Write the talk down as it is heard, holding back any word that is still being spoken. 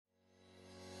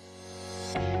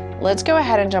Let's go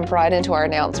ahead and jump right into our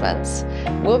announcements.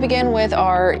 We'll begin with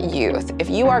our youth. If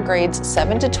you are grades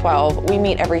 7 to 12, we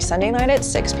meet every Sunday night at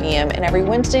 6 p.m. and every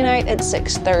Wednesday night at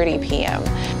 6:30 p.m.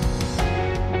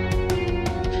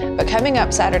 But coming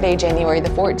up Saturday, January the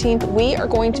 14th, we are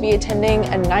going to be attending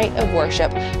a night of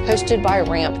worship hosted by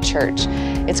Ramp Church.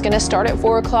 It's going to start at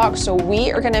 4 o'clock, so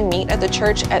we are going to meet at the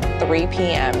church at 3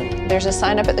 p.m. There's a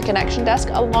sign up at the connection desk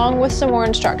along with some more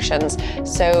instructions.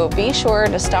 So be sure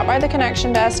to stop by the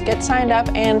connection desk, get signed up,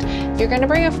 and if you're going to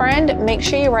bring a friend, make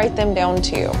sure you write them down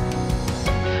too.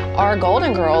 Our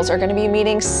Golden Girls are going to be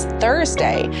meeting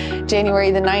Thursday,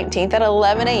 January the 19th at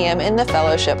 11 a.m. in the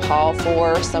Fellowship Hall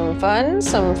for some fun,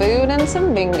 some food, and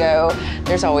some bingo.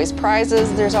 There's always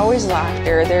prizes, there's always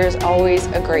laughter, there's always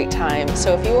a great time.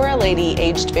 So if you are a lady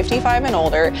aged 55 and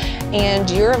older and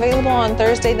you're available on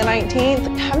Thursday the 19th,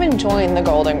 come and join the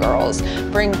Golden Girls.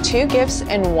 Bring 2 gifts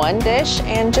and 1 dish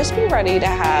and just be ready to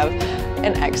have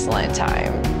an excellent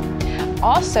time.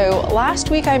 Also,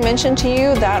 last week I mentioned to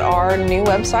you that our new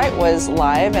website was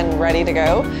live and ready to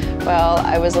go. Well,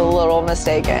 I was a little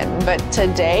mistaken, but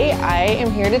today I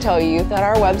am here to tell you that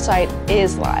our website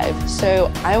is live.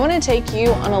 So I want to take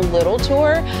you on a little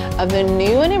tour of the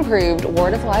new and improved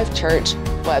Word of Life Church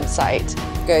website.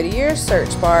 Go to your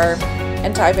search bar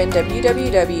and type in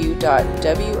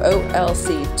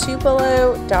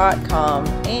www.wolctupelo.com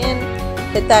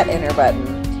and hit that enter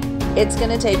button. It's going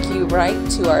to take you right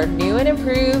to our new and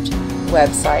improved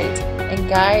website. And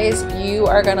guys, you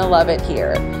are going to love it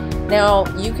here. Now,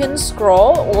 you can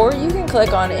scroll or you can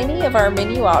click on any of our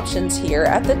menu options here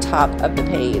at the top of the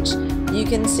page. You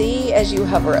can see as you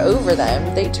hover over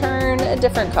them, they turn a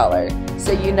different color,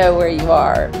 so you know where you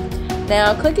are.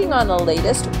 Now, clicking on the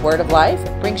latest Word of Life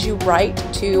brings you right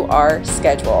to our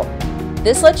schedule.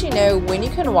 This lets you know when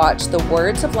you can watch the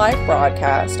Words of Life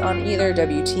broadcast on either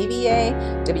WTVA,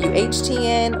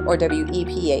 WHTN, or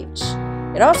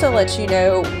WEPH. It also lets you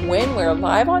know when we're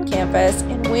live on campus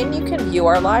and when you can view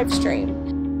our live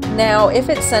stream. Now, if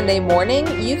it's Sunday morning,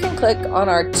 you can click on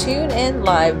our Tune In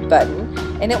Live button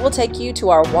and it will take you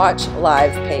to our Watch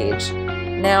Live page.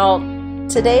 Now,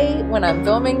 today, when I'm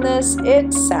filming this,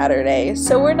 it's Saturday,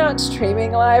 so we're not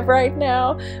streaming live right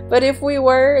now, but if we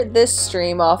were, this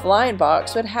Stream Offline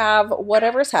box would have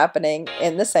whatever's happening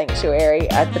in the sanctuary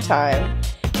at the time.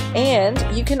 And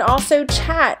you can also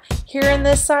chat here in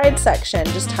this side section.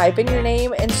 Just type in your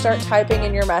name and start typing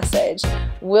in your message.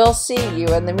 We'll see you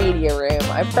in the media room,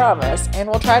 I promise, and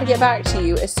we'll try to get back to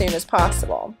you as soon as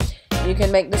possible. You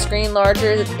can make the screen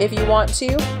larger if you want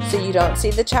to, so you don't see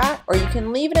the chat, or you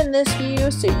can leave it in this view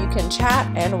so you can chat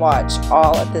and watch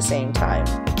all at the same time.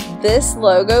 This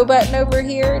logo button over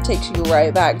here takes you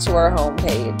right back to our home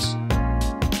page.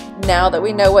 Now that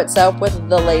we know what's up with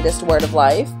the latest Word of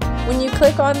Life, when you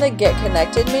click on the Get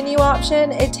Connected menu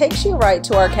option, it takes you right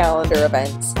to our calendar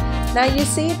events. Now you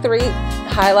see 3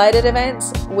 highlighted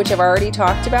events, which I've already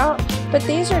talked about, but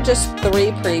these are just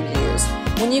 3 previews.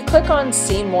 When you click on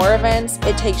See More Events,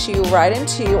 it takes you right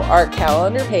into our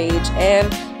calendar page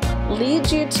and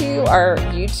leads you to our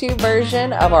YouTube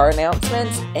version of our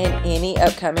announcements and any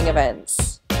upcoming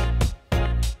events.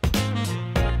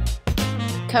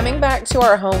 Coming back to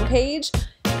our home page,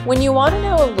 when you want to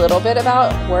know a little bit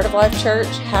about Word of Life Church,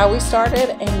 how we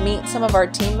started, and meet some of our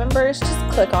team members, just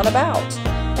click on About,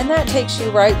 and that takes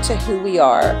you right to who we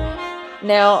are.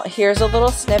 Now, here's a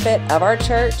little snippet of our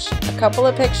church, a couple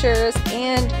of pictures,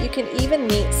 and you can even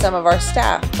meet some of our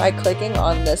staff by clicking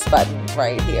on this button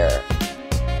right here.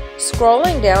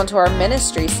 Scrolling down to our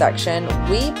ministry section,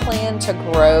 we plan to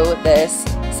grow this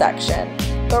section,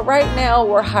 but right now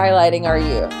we're highlighting our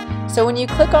youth. So when you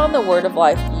click on the Word of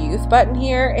Life Youth button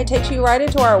here, it takes you right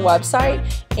into our website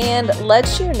and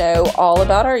lets you know all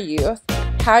about our youth,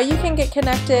 how you can get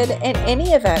connected, and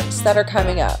any events that are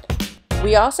coming up.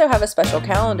 We also have a special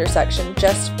calendar section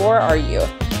just for our youth,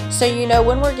 so you know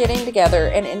when we're getting together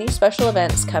and any special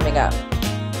events coming up.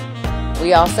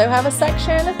 We also have a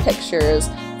section of pictures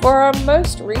for our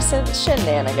most recent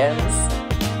shenanigans.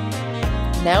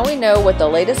 Now we know what the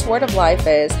latest Word of Life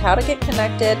is, how to get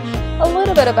connected, a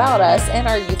little bit about us, and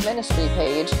our youth ministry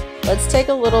page. Let's take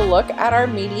a little look at our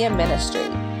media ministry.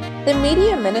 The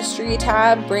media ministry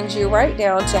tab brings you right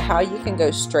down to how you can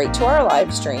go straight to our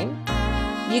live stream.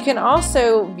 You can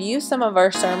also view some of our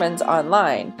sermons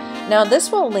online. Now this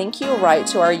will link you right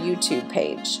to our YouTube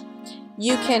page.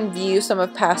 You can view some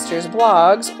of pastors'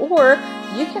 blogs, or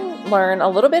you can learn a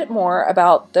little bit more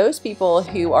about those people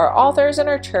who are authors in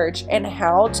our church and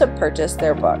how to purchase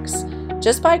their books,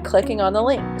 just by clicking on the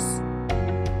links.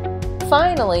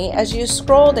 Finally, as you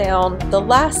scroll down, the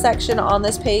last section on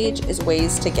this page is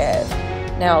ways to give.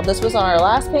 Now, this was on our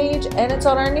last page and it's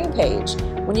on our new page.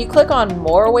 When you click on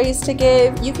more ways to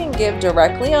give, you can give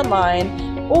directly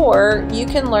online, or you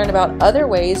can learn about other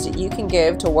ways that you can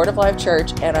give to Word of Life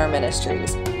Church and our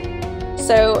ministries.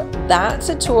 So that's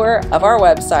a tour of our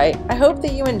website. I hope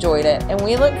that you enjoyed it, and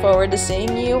we look forward to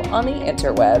seeing you on the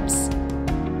interwebs.